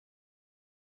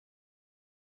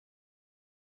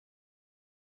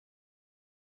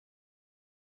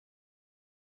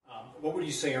what would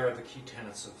you say are the key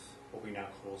tenets of what we now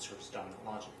call service dominant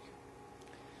logic?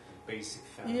 Basic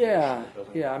foundation of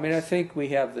building yeah. I mean, I think we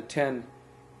have the 10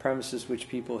 premises which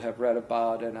people have read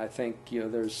about, and I think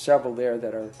there's several there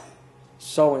that are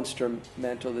so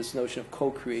instrumental. This notion of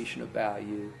co-creation of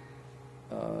value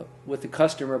with the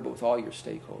customer, but with all your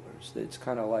stakeholders. It's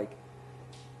kind of like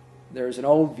there's an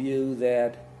old view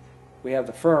that we have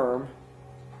the firm,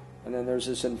 and then there's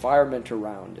this environment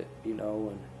around it,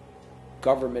 and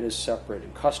government is separate,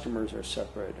 and customers are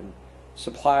separate, and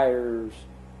suppliers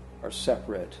are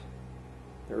separate.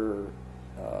 They're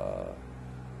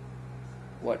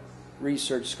what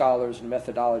research scholars and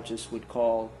methodologists would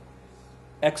call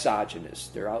exogenous.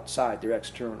 They're outside, they're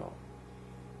external.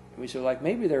 And we say, like,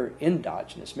 maybe they're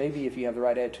endogenous. Maybe if you have the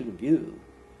right attitude and view,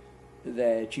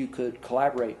 that you could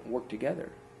collaborate and work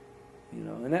together.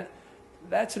 And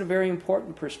that's a very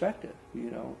important perspective.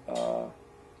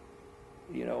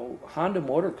 Honda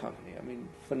Motor Company, I mean,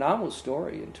 phenomenal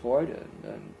story in Toyota,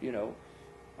 and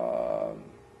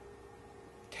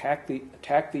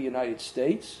attack the United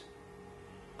States,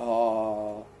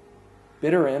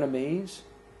 bitter enemies,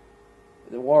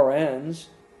 the war ends,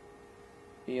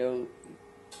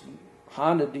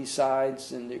 Honda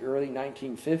decides in the early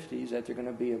 1950s that they're going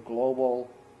to be a global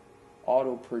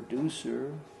auto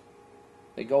producer.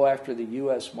 They go after the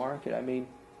U.S. market. I mean,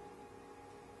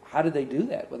 how did they do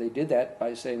that? Well, they did that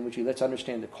by saying, let's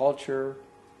understand the culture.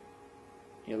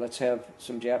 Let's have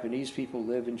some Japanese people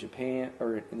live in Japan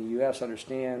or in the U.S.,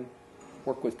 understand,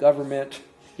 work with government.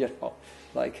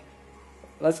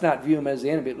 Let's not view them as the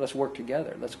enemy. Let's work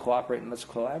together. Let's cooperate and let's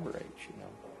collaborate.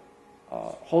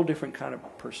 Whole different kind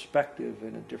of perspective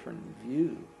and a different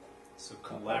view. So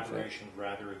collaboration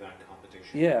rather than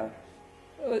competition. Yeah,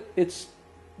 it's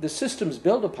the systems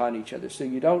build upon each other, so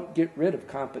you don't get rid of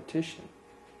competition,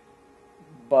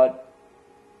 but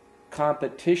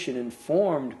competition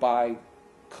informed by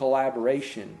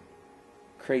collaboration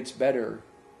creates better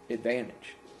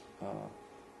advantage.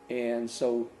 And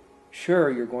so, sure,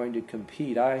 you're going to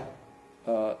compete. I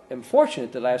am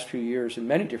fortunate the last few years in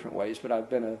many different ways, but I've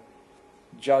been a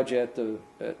judge at the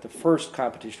first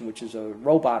competition, which is a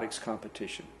robotics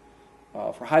competition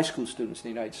for high school students in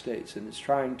the United States, and it's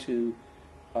trying to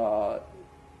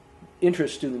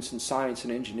interest students in science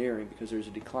and engineering because there's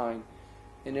a decline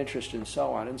in interest and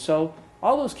so on. And so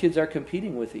all those kids are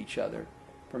competing with each other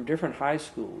from different high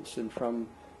schools, and from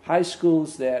high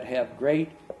schools that have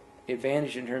great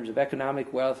advantage in terms of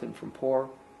economic wealth and from poor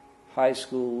high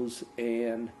schools.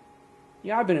 And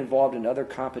I've been involved in other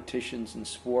competitions in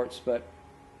sports, but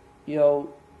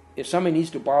if somebody needs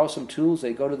to borrow some tools,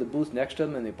 they go to the booth next to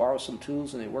them and they borrow some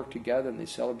tools and they work together and they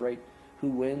celebrate who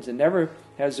wins. And never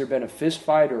has there been a fist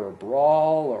fight or a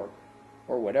brawl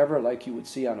or whatever like you would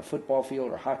see on a football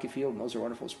field or a hockey field, and those are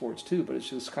wonderful sports too, but it's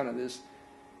just kind of this,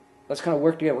 let's kind of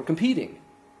work together. We're competing,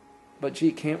 but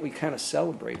can't we kind of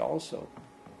celebrate also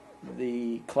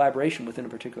the collaboration within a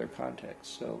particular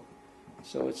context? So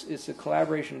it's a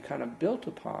collaboration kind of built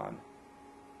upon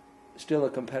still a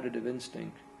competitive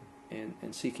instinct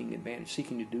and seeking advantage,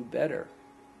 seeking to do better,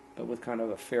 but with kind of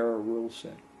a fairer rule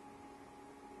set.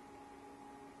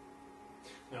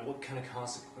 Now, what kind of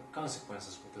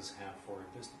consequences will this have for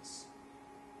a business?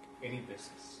 Any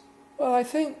business? Well, I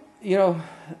think,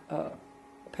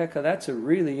 Pekka, that's a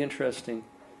really interesting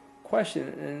question.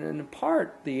 And in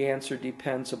part, the answer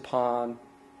depends upon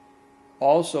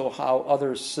also how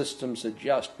other systems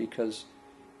adjust, because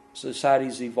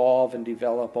societies evolve and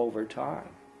develop over time.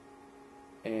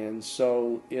 And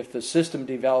so if the system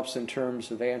develops in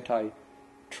terms of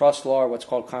antitrust law, or what's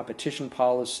called competition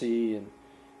policy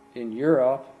in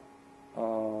Europe,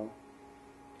 and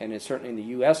it's certainly in the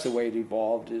U.S., the way it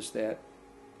evolved is that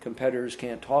competitors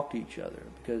can't talk to each other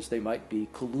because they might be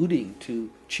colluding to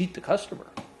cheat the customer,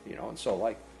 and so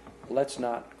let's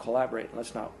not collaborate,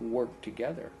 let's not work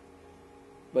together.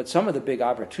 But some of the big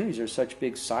opportunities are such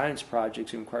big science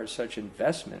projects and require such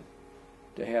investment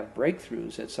to have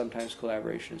breakthroughs that sometimes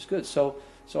collaboration is good. So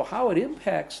how it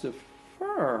impacts the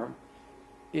firm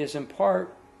is in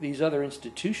part these other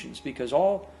institutions, because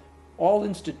all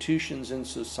institutions in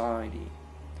society,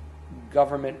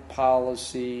 government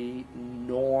policy,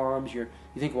 norms, you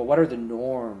think, well, what are the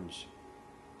norms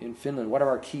in Finland? What are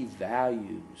our key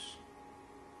values?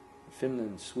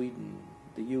 Finland, Sweden,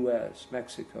 the U.S.,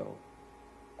 Mexico.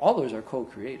 All those are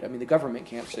co-created. I mean, the government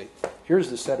can't say,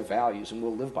 here's the set of values and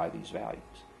we'll live by these values.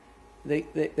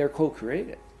 They're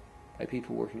co-created by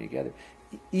people working together.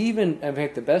 Even, in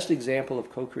fact, the best example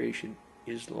of co-creation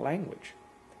is language.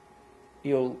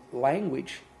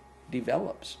 Language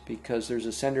develops because there's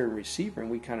a sender and receiver, and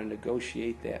we kind of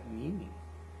negotiate that meaning.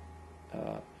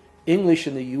 English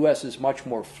in the U.S. is much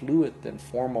more fluid than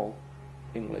formal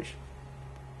English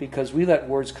because we let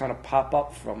words kind of pop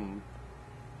up from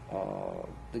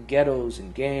the ghettos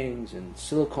and gangs and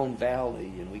Silicon Valley,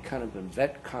 and we kind of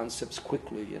invent concepts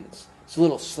quickly, and it's a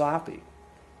little sloppy,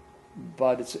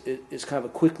 but it's kind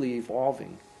of a quickly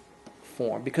evolving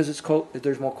form because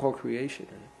there's more co-creation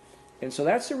in it, and so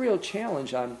that's the real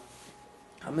challenge I'm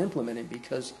implementing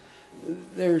because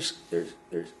there's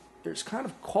kind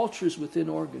of cultures within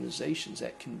organizations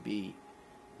that can be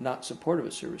not supportive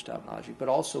of service technology, but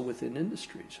also within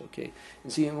industries. Okay,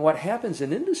 and see, and what happens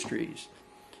in industries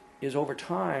is over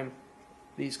time,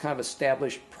 these kind of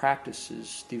established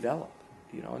practices develop,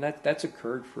 and that's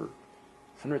occurred for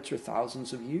hundreds or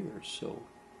thousands of years. So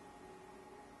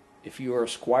if you were a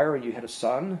squire and you had a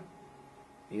son,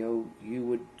 you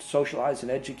would socialize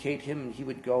and educate him, and he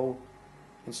would go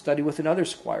and study with another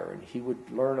squire, and he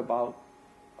would learn about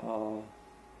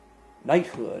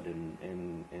knighthood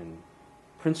and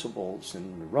principles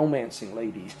and romancing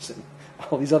ladies and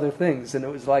all these other things. And it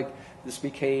was like this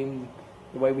became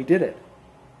the way we did it.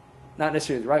 Not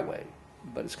necessarily the right way,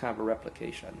 but it's kind of a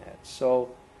replication on that.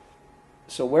 So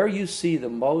where you see the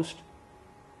most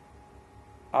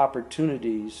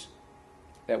opportunities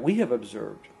that we have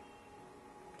observed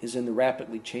is in the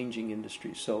rapidly changing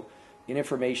industries. So in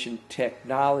information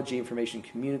technology, information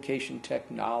communication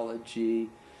technology,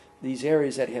 these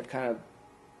areas that have kind of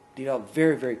developed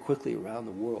very, very quickly around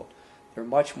the world, they're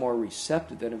much more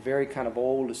receptive than a very kind of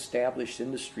old established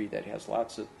industry that has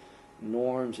lots of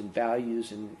norms and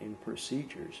values and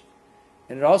procedures.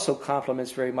 And it also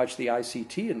complements very much the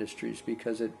ICT industries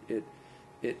because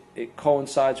it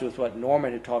coincides with what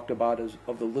Norman had talked about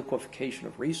of the liquefaction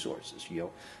of resources,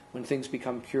 when things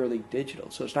become purely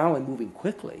digital. So it's not only moving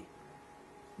quickly,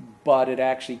 but it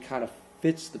actually kind of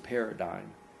fits the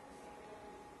paradigm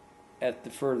at the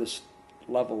furthest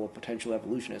level of potential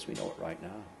evolution as we know it right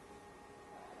now.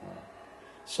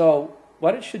 So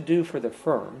what it should do for the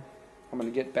firm, I'm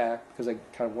going to get back because I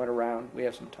kind of went around, we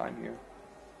have some time here,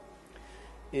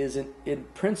 is in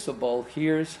principle,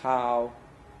 here's how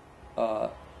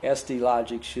SD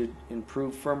Logic should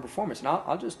improve firm performance. And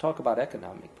I'll just talk about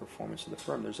economic performance of the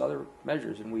firm. There's other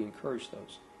measures, and we encourage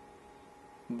those.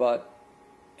 But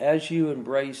as you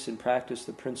embrace and practice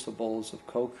the principles of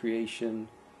co-creation,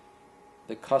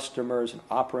 the customer is an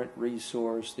operant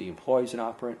resource, the employee is an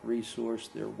operant resource,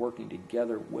 they're working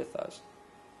together with us,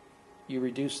 you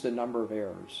reduce the number of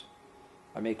errors.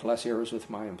 I make less errors with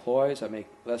my employees, I make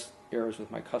less errors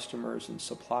with my customers and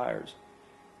suppliers.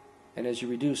 And as you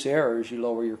reduce errors, you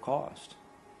lower your cost.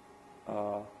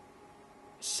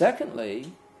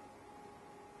 Secondly,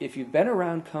 if you've been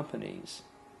around companies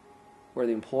where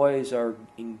the employees are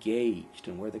engaged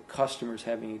and where the customer's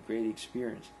having a great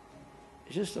experience,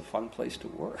 it's just a fun place to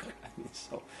work. I mean,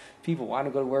 so people want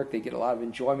to go to work, they get a lot of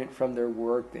enjoyment from their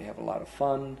work, they have a lot of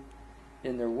fun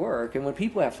in their work. And when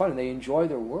people have fun and they enjoy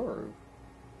their work,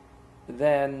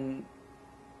 then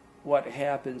what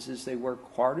happens is they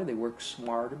work harder, they work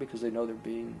smarter because they know they're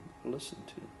being listened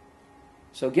to.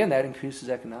 So again, that increases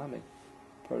economic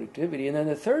productivity. And then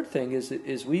the third thing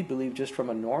is we believe, just from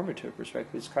a normative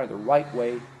perspective, it's kind of the right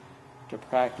way to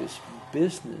practice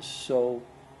business. So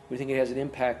we think it has an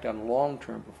impact on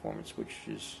long-term performance, which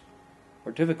is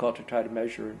more difficult to try to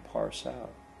measure and parse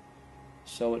out.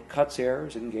 So it cuts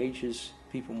errors, engages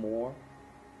people more,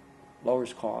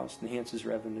 lowers costs, enhances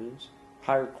revenues,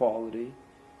 higher quality,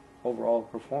 overall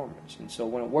performance. And so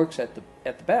when it works at the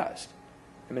best,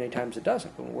 and many times it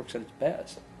doesn't, but when it works at its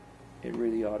best, it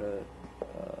really ought to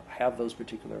have those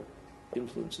particular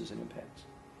influences and impacts.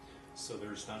 So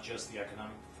there's not just the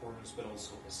economic performance, but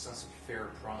also a sense of fair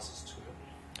process to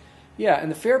it. Yeah,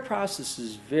 and the fair process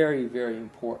is very, very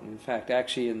important. In fact,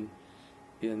 actually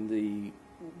in the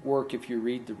work, if you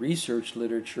read the research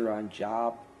literature on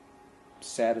job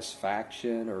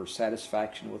satisfaction or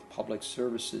satisfaction with public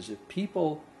services, if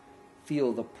people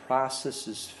feel the process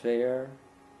is fair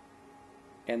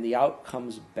and the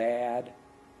outcome's bad,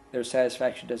 their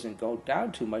satisfaction doesn't go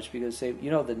down too much because they,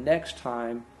 the next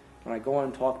time when I go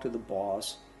and talk to the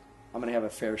boss, I'm going to have a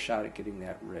fair shot at getting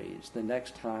that raise. The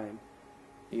next time,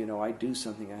 I do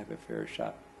something, I have a fair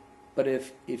shot. But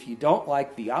if you don't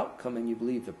like the outcome and you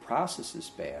believe the process is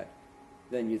bad,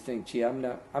 then you think, gee, I'm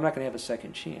not going to have a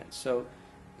second chance.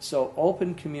 So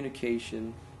open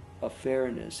communication of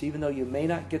fairness, even though you may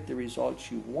not get the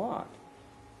results you want,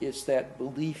 it's that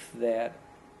belief that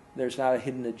there's not a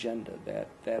hidden agenda, that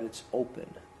it's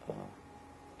open.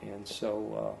 And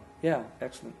so,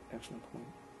 excellent point.